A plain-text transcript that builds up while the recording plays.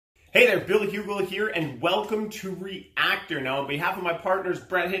Hey there, Bill Hugel here, and welcome to Reactor. Now, on behalf of my partners,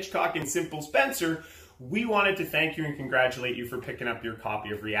 Brett Hitchcock and Simple Spencer, we wanted to thank you and congratulate you for picking up your copy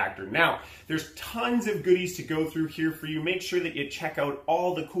of Reactor. Now, there's tons of goodies to go through here for you. Make sure that you check out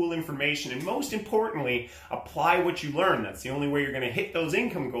all the cool information, and most importantly, apply what you learn. That's the only way you're going to hit those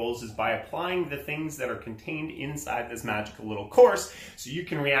income goals, is by applying the things that are contained inside this magical little course, so you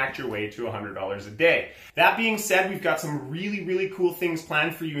can react your way to $100 a day. That being said, we've got some really cool things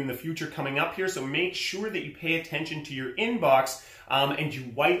planned for you in the future coming up here, so make sure that you pay attention to your inbox and you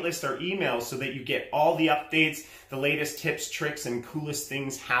whitelist our emails so that you get all the updates, the latest tips, tricks, and coolest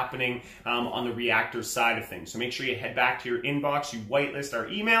things happening on the Reactor side of things. So make sure you head back to your inbox, you whitelist our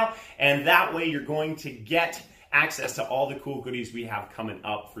email, and that way you're going to get access to all the cool goodies we have coming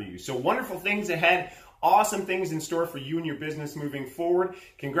up for you. So wonderful things ahead. Awesome things in store for you and your business moving forward.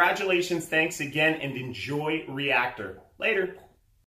 Congratulations, thanks again, and enjoy Reactor. Later.